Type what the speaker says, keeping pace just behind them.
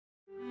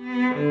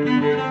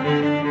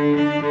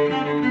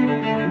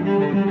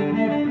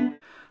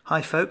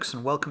Hi folks,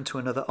 and welcome to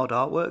another Odd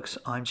Artworks.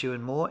 I'm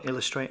Ewan Moore,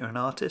 illustrator and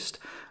artist,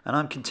 and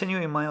I'm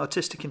continuing my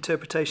artistic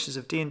interpretations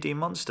of D&D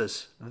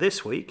monsters.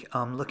 This week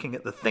I'm looking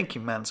at the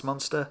thinking man's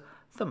monster,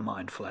 the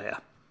Mind Flayer.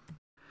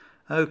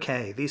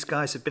 Okay, these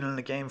guys have been in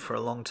the game for a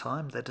long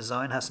time. Their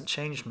design hasn't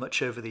changed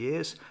much over the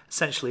years.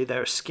 Essentially,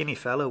 they're a skinny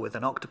fellow with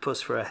an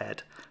octopus for a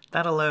head.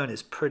 That alone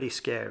is pretty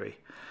scary.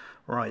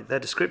 Right, their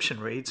description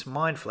reads,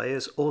 Mind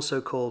Flayers,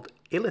 also called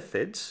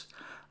illithids,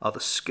 are the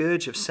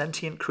scourge of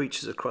sentient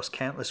creatures across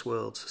countless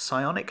worlds,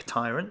 psionic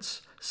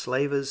tyrants,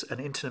 slavers, and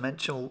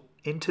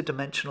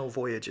interdimensional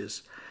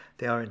voyagers.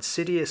 They are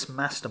insidious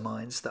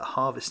masterminds that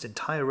harvest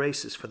entire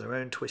races for their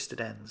own twisted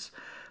ends.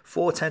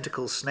 4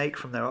 tentacles snake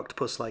from their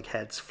octopus-like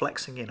heads,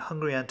 flexing in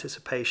hungry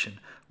anticipation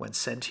when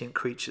sentient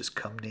creatures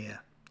come near.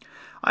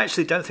 I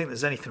actually don't think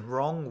there's anything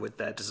wrong with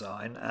their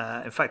design.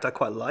 In fact, I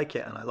quite like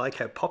it, and I like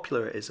how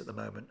popular it is at the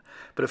moment.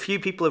 But a few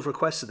people have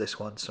requested this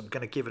one, so I'm going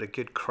to give it a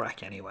good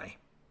crack anyway.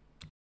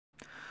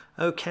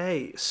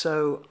 Okay,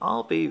 so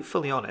I'll be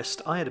fully honest,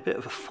 I had a bit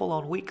of a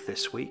full-on week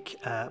this week.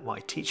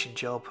 My teaching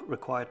job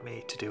required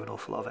me to do an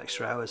awful lot of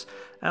extra hours,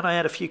 and I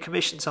had a few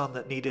commissions on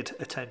that needed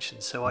attention,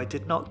 so I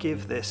did not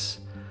give this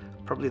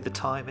probably the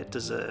time it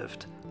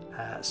deserved.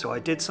 So I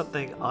did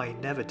something I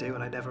never do,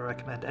 and I never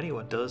recommend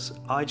anyone does.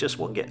 I just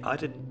wung it. I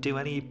didn't do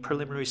any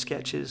preliminary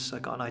sketches. I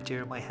got an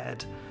idea in my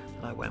head,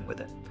 and I went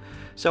with it.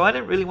 So I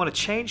didn't really want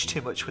to change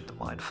too much with the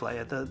Mind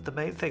Flayer. The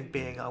main thing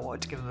being I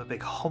wanted to give him a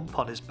big hump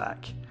on his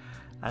back,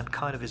 and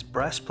kind of his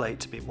breastplate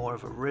to be more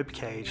of a rib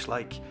cage,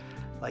 like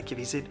if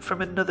he's in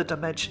from another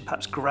dimension,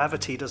 perhaps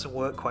gravity doesn't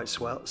work quite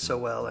so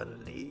well,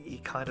 and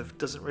he kind of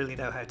doesn't really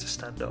know how to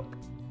stand up.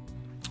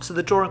 So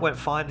the drawing went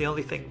fine. The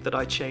only thing that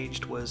I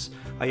changed was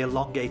I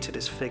elongated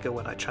his figure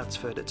when I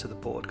transferred it to the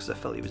board because I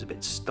felt he was a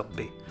bit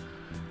stumpy.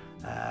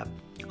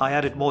 I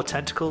added more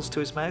tentacles to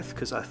his mouth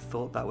because I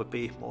thought that would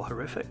be more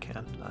horrific,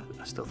 and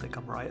I still think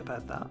I'm right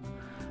about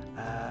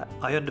that.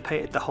 I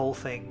underpainted the whole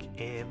thing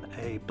in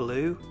a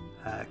blue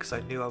because I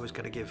knew I was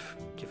going to give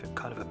him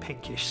kind of a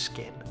pinkish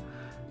skin,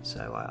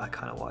 so I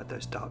kind of wanted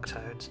those dark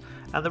tones.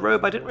 And the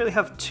robe, I didn't really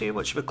have too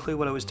much of a clue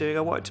what I was doing. I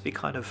wanted it to be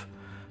kind of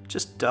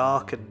just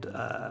dark and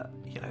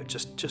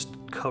just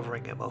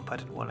covering him up. I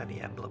didn't want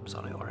any emblems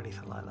on it or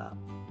anything like that.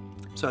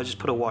 So I just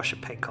put a wash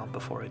of pink on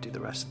before I do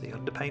the rest of the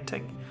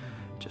underpainting,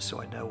 just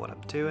so I know what I'm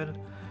doing.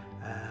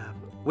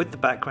 With the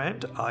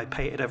background, I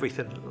painted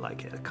everything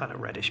like a kind of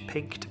reddish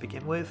pink to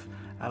begin with,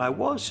 and I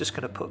was just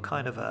going to put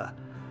kind of a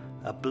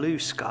blue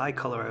sky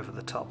colour over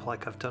the top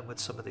like I've done with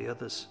some of the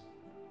others.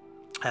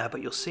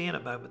 But you'll see in a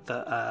moment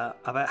that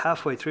about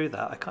halfway through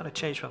that I kind of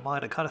changed my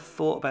mind. I kind of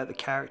thought about the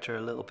character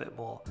a little bit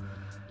more.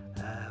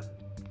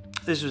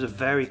 This was a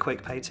very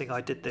quick painting.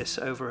 I did this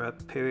over a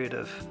period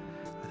of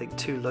I think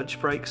 2 lunch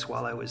breaks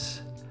while I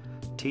was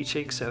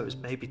teaching, so it was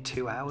maybe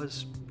 2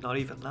 hours, not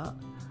even that.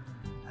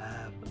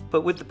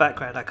 But with the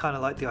background, I kind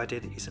of like the idea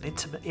that he's an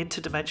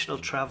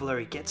interdimensional traveller.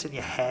 He gets in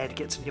your head,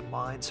 gets in your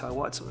mind, so I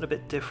wanted something a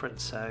bit different.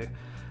 So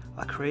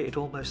I created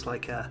almost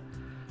like a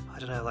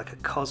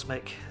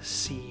cosmic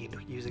scene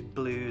using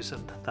blues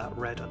and that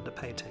red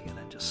underpainting, and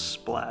then just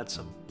splattered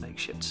some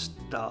makeshift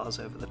stars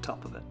over the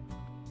top of it.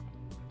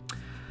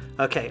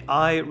 Okay,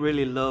 I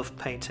really love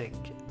painting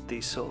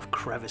these sort of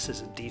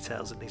crevices and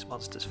details in these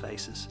monsters'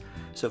 faces.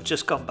 So I've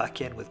just gone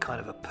back in with kind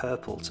of a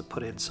purple to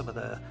put in some of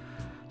the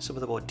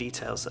more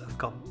details that have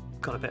gone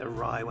a bit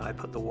awry when I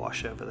put the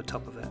wash over the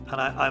top of it.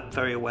 And I'm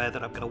very aware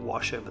that I'm going to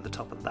wash over the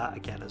top of that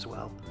again as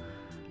well.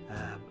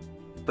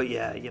 But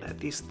yeah,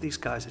 these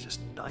guys are just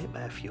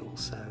nightmare fuel,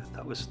 so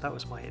that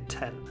was my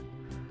intent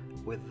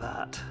with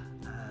that.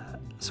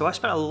 So I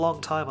spent a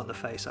long time on the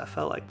face. I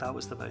felt like that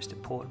was the most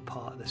important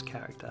part of this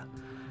character,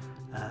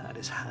 and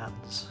his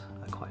hands.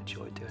 I quite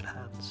enjoyed doing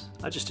hands.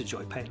 I just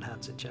enjoy painting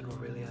hands in general,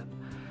 really. And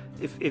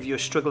if you're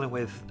struggling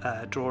with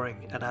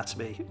drawing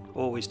anatomy,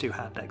 always do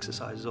hand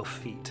exercises or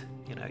feet.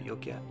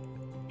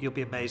 You'll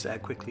be amazed at how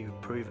quickly you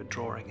improve at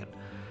drawing and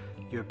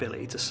your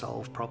ability to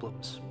solve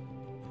problems.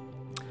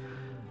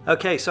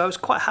 Okay, so I was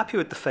quite happy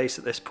with the face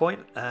at this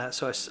point,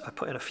 so I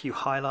put in a few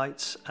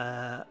highlights,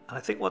 and I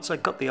think once I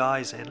got the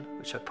eyes in,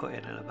 which I put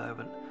in a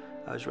moment,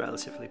 I was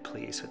relatively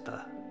pleased with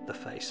the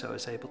face, so I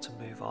was able to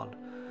move on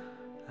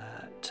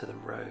to the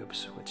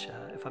robes, which,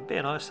 if I'm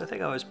being honest, I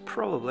think I was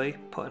probably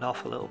putting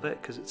off a little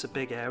bit because it's a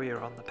big area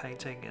on the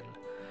painting and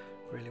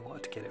really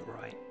wanted to get it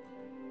right.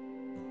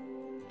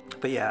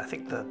 But yeah, I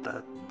think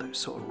those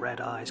sort of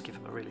red eyes give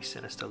him a really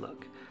sinister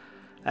look.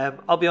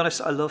 I'll be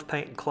honest, I love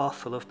painting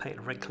cloth. I love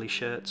painting wrinkly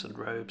shirts and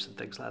robes and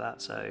things like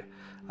that, so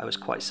I was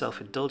quite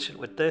self-indulgent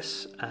with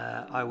this.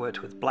 I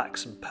worked with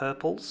blacks and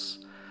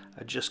purples,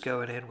 just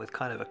going in with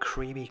kind of a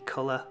creamy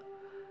colour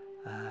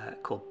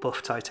called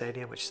Buff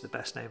Titanium, which is the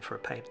best name for a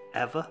paint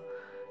ever,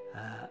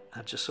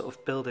 and just sort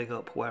of building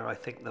up where I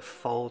think the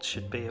fold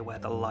should be and where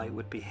the light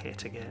would be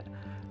hitting it.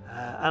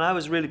 And I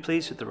was really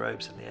pleased with the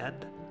robes in the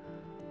end.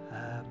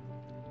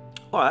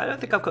 Alright, I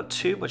don't think I've got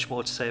too much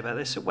more to say about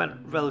this. It went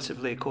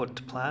relatively according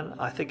to plan.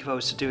 I think if I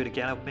was to do it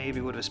again, I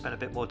maybe would have spent a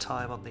bit more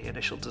time on the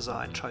initial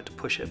design, trying to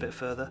push it a bit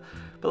further.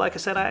 But like I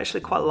said, I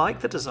actually quite like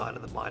the design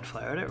of the Mind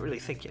Flayer. I don't really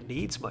think it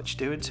needs much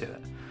doing to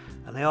it.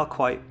 And they are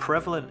quite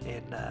prevalent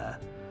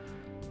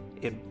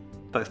in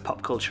both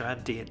pop culture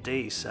and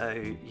D&D, so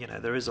you know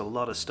there is a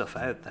lot of stuff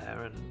out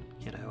there, and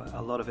you know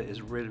a lot of it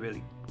is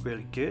really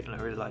good, and I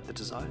really like the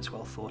design. It's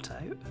well thought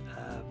out.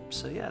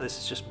 So yeah, this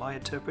is just my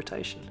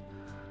interpretation.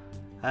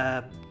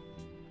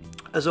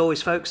 As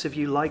always folks, if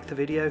you like the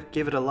video,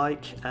 give it a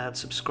like and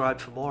subscribe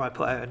for more. I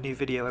put out a new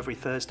video every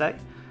Thursday,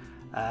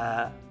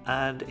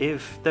 and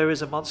if there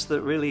is a monster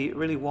that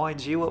really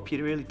winds you up,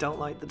 you really don't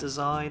like the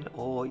design,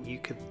 or you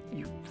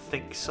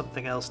think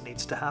something else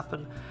needs to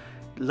happen,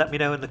 let me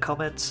know in the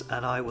comments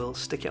and I will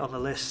stick it on the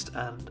list.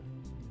 And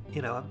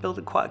you know, I'm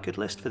building quite a good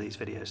list for these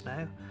videos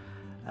now.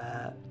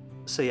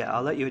 So yeah,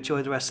 I'll let you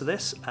enjoy the rest of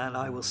this, and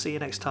I will see you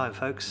next time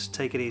folks.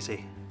 Take it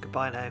easy.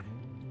 Goodbye now.